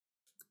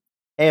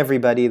Hey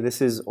everybody,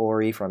 this is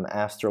Ori from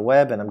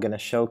AstroWeb, and I'm going to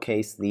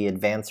showcase the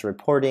advanced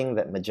reporting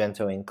that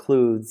Magento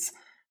includes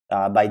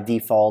by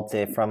default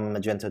from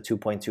Magento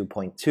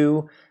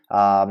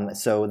 2.2.2.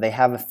 So they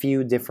have a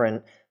few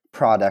different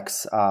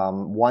products.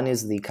 One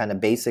is the kind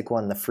of basic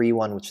one, the free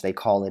one, which they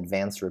call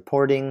advanced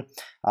reporting,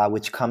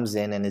 which comes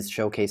in and is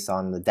showcased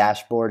on the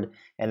dashboard.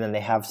 And then they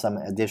have some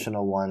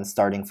additional ones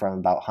starting from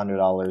about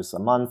 $100 a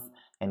month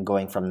and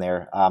going from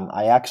there.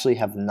 I actually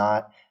have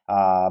not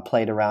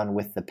played around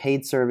with the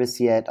paid service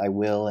yet. I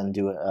will and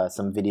do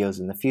some videos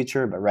in the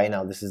future, but right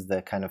now this is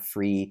the kind of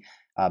free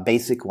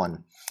basic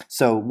one.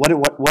 So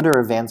what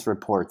are advanced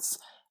reports?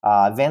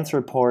 Advanced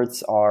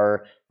reports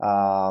are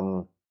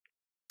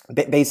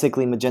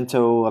basically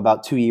Magento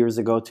about 2 years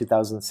ago,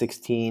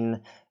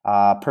 2016,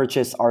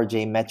 purchased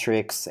RJ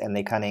Metrics, and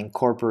they kind of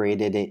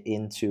incorporated it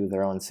into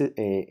their own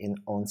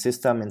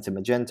system, into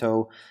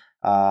Magento,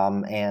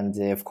 and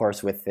of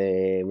course with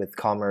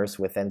commerce,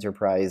 with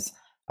enterprise,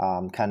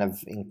 kind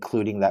of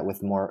including that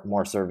with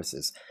more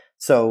services.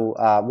 So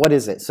what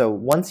is it? So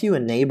once you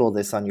enable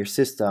this on your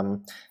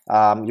system,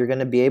 you're going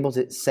to be able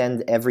to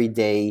send every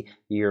day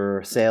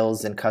your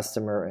sales and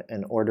customer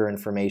and order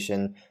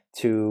information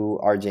to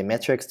RJ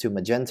Metrics, to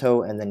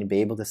Magento, and then you'll be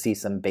able to see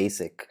some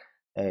basic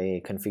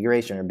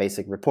configuration or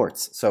basic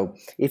reports. So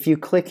if you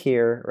click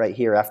here, right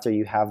here, after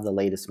you have the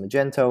latest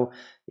Magento,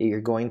 you're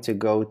going to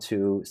go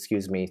to,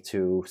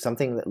 to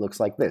something that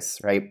looks like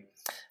this, right?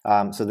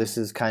 So this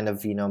is kind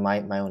of,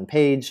 my own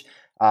page.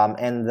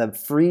 And the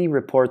free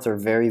reports are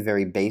very,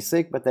 very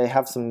basic, but they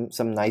have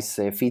some nice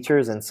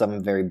features and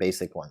some very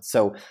basic ones.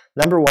 So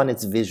number one,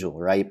 it's visual,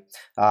 right?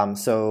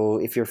 So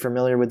if you're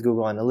familiar with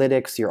Google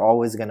Analytics, you're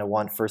always going to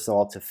want, first of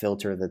all, to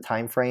filter the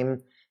time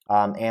frame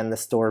and the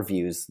store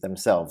views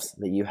themselves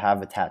that you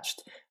have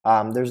attached.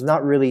 There's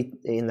not really,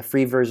 in the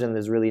free version,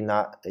 there's really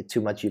not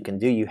too much you can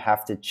do. You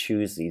have to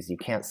choose these. You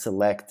can't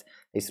select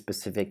a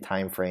specific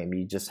time frame.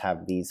 You just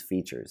have these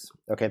features.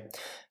 Okay,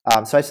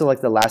 so I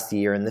select the last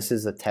year, and this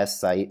is a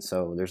test site,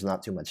 so there's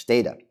not too much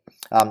data.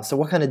 So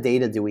what kind of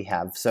data do we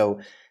have?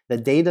 So the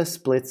data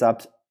splits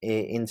up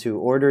into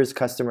orders,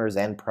 customers,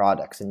 and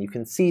products, and you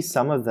can see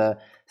some of the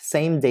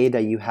same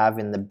data you have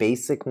in the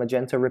basic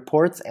Magento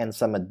reports and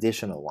some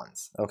additional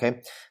ones.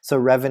 Okay, so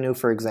revenue,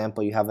 for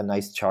example, you have a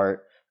nice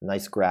chart,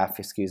 nice graph,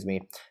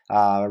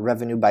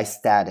 revenue by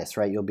status,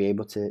 right? You'll be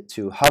able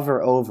to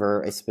hover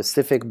over a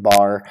specific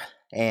bar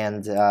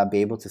and be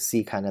able to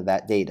see kind of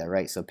that data,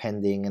 right? So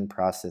pending and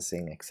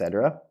processing,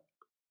 etc.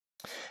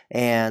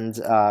 And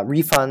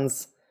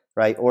refunds,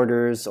 right?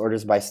 Orders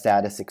by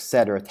status,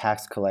 etc.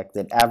 Tax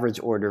collected, average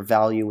order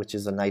value, which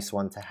is a nice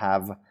one to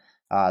have.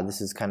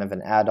 This is kind of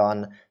an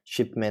add-on,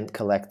 shipment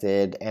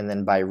collected, and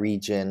then by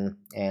region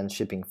and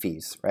shipping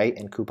fees, right?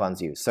 And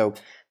coupons used. So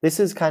this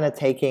is kind of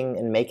taking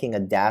and making a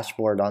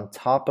dashboard on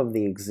top of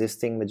the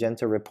existing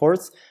Magento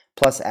reports,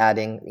 plus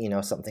adding,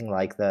 something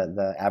like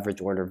the average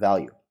order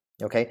value.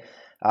 Okay,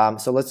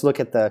 so let's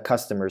look at the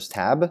customers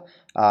tab.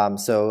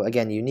 So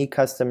again, unique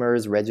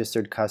customers,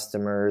 registered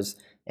customers,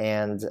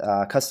 and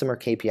customer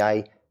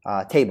KPI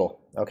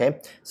table. Okay,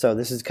 so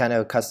this is kind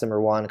of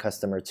customer 1,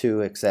 customer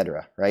 2,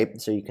 etc.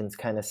 Right? So you can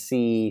kind of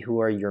see who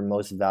are your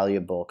most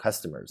valuable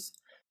customers.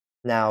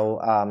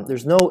 Now,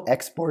 there's no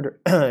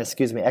export,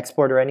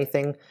 export or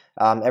anything.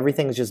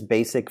 Everything is just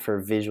basic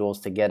for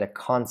visuals to get a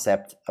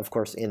concept, of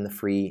course, in the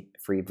free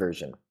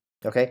version.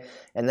 Okay,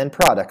 and then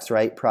products,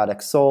 right?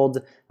 Products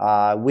sold.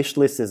 Wish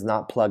list is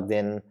not plugged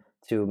in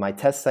to my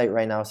test site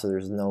right now, so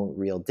there's no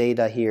real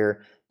data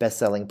here.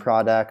 Best-selling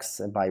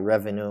products by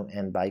revenue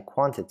and by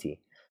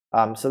quantity.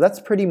 So that's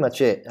pretty much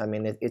it. I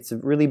mean, it's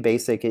really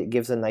basic. It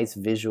gives a nice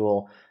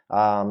visual.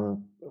 Other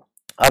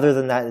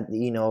than that,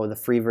 the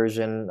free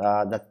version,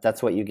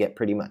 that's what you get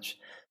pretty much.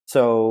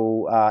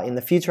 So in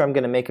the future, I'm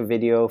going to make a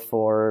video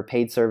for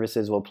paid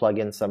services. We'll plug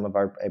in some of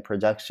our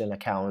production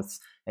accounts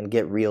and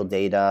get real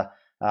data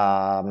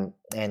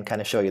and kind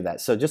of show you that.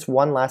 So just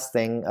one last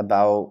thing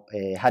about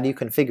how do you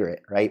configure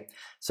it, right?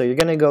 So you're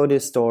going to go to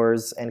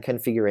Stores and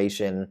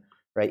Configuration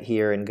right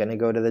here, and going to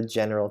go to the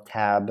General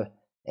tab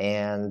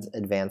and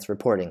Advanced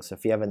Reporting. So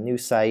if you have a new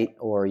site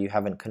or you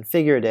haven't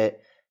configured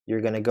it,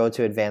 you're going to go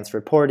to Advanced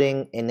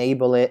Reporting,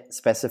 enable it,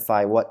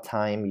 specify what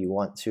time you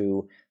want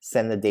to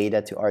send the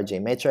data to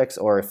RJ Matrix,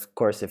 or of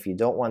course if you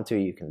don't want to,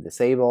 you can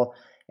disable,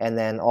 and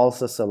then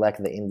also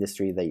select the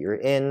industry that you're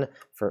in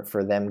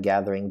for them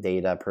gathering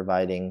data,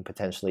 providing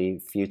potentially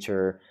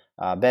future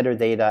better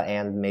data,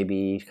 and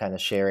maybe kind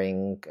of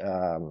sharing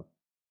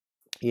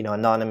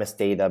anonymous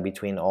data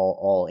between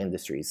all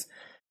industries.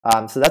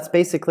 So that's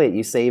basically it.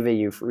 You save it,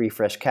 you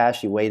refresh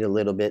cache, you wait a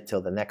little bit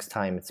till the next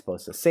time it's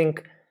supposed to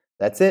sync.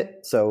 That's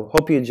it. So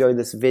hope you enjoyed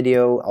this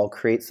video. I'll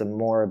create some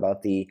more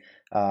about the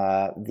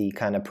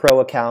kind of pro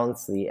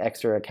accounts, the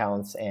extra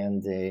accounts,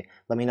 and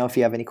let me know if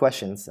you have any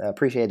questions.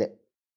 Appreciate it.